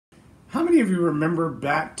many of you remember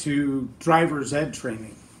back to driver's ed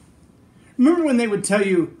training? Remember when they would tell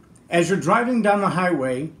you, as you're driving down the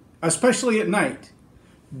highway, especially at night,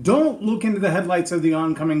 don't look into the headlights of the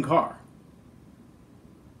oncoming car.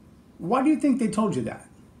 Why do you think they told you that?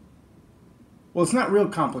 Well, it's not real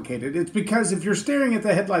complicated. It's because if you're staring at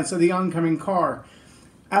the headlights of the oncoming car,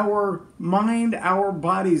 our mind, our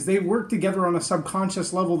bodies, they work together on a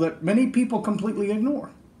subconscious level that many people completely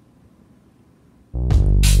ignore.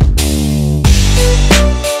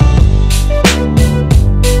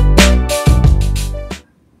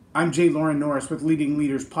 I'm J Loren Norris with Leading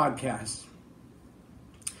Leaders Podcast.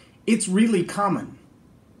 It's really common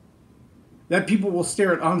that people will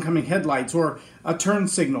stare at oncoming headlights or a turn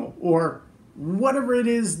signal or whatever it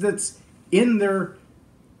is that's in their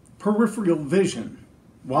peripheral vision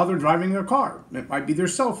while they're driving their car. It might be their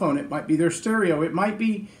cell phone, it might be their stereo, it might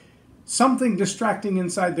be something distracting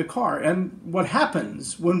inside the car. And what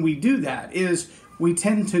happens when we do that is we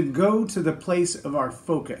tend to go to the place of our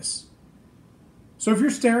focus. So if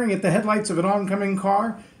you're staring at the headlights of an oncoming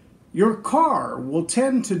car, your car will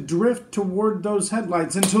tend to drift toward those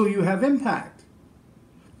headlights until you have impact.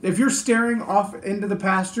 If you're staring off into the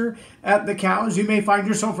pasture at the cows, you may find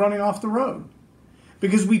yourself running off the road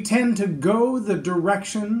because we tend to go the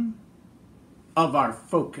direction of our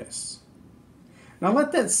focus. Now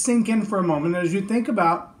let that sink in for a moment as you think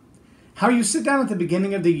about how you sit down at the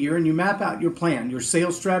beginning of the year and you map out your plan, your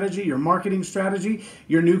sales strategy, your marketing strategy,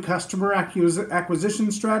 your new customer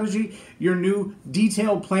acquisition strategy, your new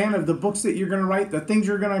detailed plan of the books that you're going to write, the things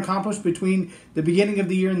you're going to accomplish between the beginning of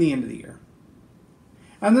the year and the end of the year.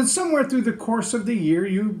 And then somewhere through the course of the year,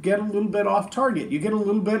 you get a little bit off target. You get a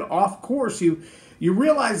little bit off course. You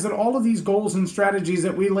realize that all of these goals and strategies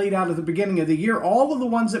that we laid out at the beginning of the year, all of the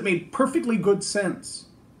ones that made perfectly good sense,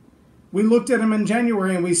 we looked at them in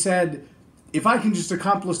January and we said, if I can just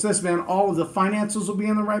accomplish this, man, all of the finances will be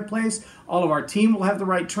in the right place. All of our team will have the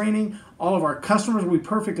right training. All of our customers will be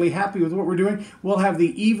perfectly happy with what we're doing. We'll have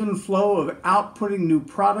the even flow of outputting new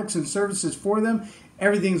products and services for them.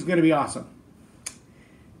 Everything's going to be awesome.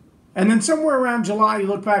 And then somewhere around July, you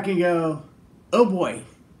look back and go, oh boy.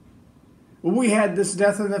 Well, we had this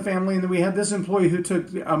death in the family, and then we had this employee who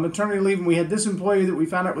took maternity leave, and we had this employee that we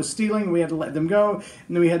found out was stealing, and we had to let them go,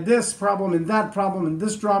 and then we had this problem, and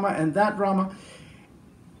this drama, and that drama.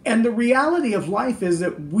 And the reality of life is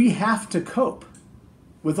that we have to cope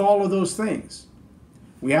with all of those things.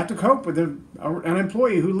 We have to cope with an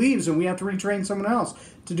employee who leaves, and we have to retrain someone else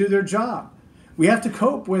to do their job. We have to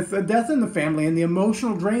cope with a death in the family and the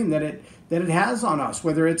emotional drain that it has on us,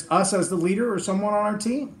 whether it's us as the leader or someone on our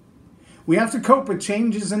team. We have to cope with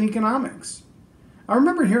changes in economics. I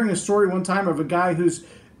remember hearing a story one time of a guy whose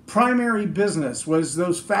primary business was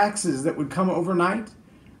those faxes that would come overnight.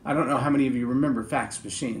 I don't know how many of you remember fax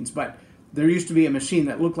machines, but there used to be a machine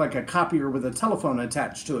that looked like a copier with a telephone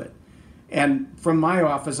attached to it. And from my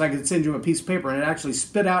office, I could send you a piece of paper, and it actually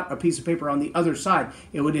spit out a piece of paper on the other side.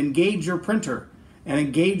 It would engage your printer and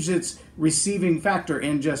engage its receiving factor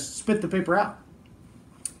and just spit the paper out.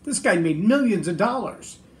 This guy made millions of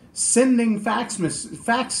dollars sending fax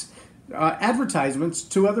advertisements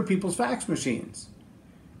to other people's fax machines.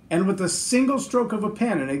 And with a single stroke of a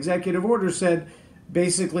pen, an executive order said,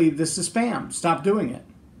 basically, this is spam, stop doing it.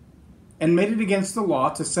 And made it against the law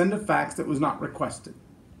to send a fax that was not requested.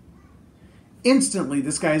 Instantly,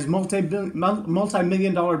 this guy's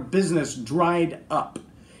multi-million dollar business dried up.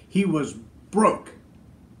 He was broke.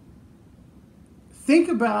 Think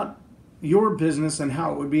about your business and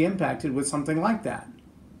how it would be impacted with something like that.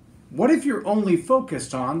 What if you're only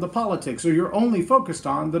focused on the politics, or you're only focused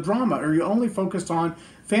on the drama, or you're only focused on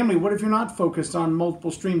family? What if you're not focused on multiple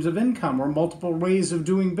streams of income or multiple ways of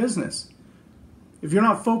doing business? If you're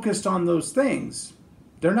not focused on those things,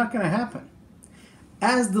 they're not going to happen.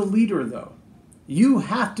 As the leader, though, you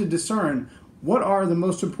have to discern what are the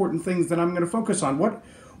most important things that I'm going to focus on. What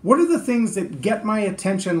are the things that get my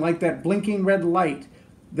attention, like that blinking red light,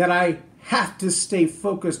 that I have to stay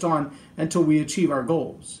focused on until we achieve our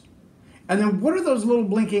goals? And then what are those little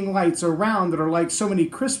blinking lights around that are like so many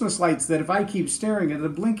Christmas lights that if I keep staring at the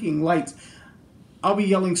blinking lights, I'll be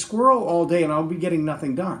yelling squirrel all day and I'll be getting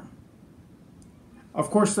nothing done? Of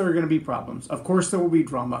course there are going to be problems. Of course there will be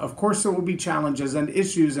drama. Of course there will be challenges and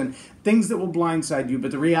issues and things that will blindside you.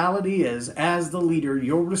 But the reality is, as the leader,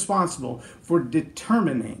 you're responsible for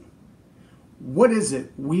determining what is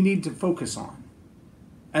it we need to focus on,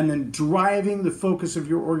 and then driving the focus of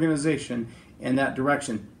your organization in that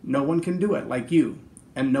direction. No one can do it like you,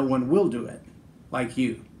 and no one will do it like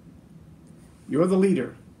you. You're the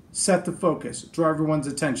leader. Set the focus. Draw everyone's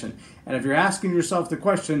attention. And if you're asking yourself the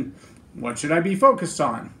question, what should I be focused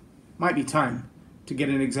on? might be time to get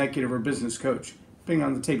an executive or business coach, depending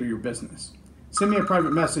on the type of your business. Send me a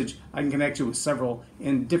private message. I can connect you with several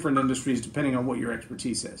in different industries depending on what your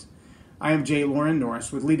expertise is. I am J Loren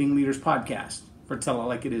Norris with Leading Leaders Podcast for Tell It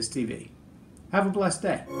Like It Is TV. Have a blessed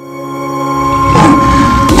day.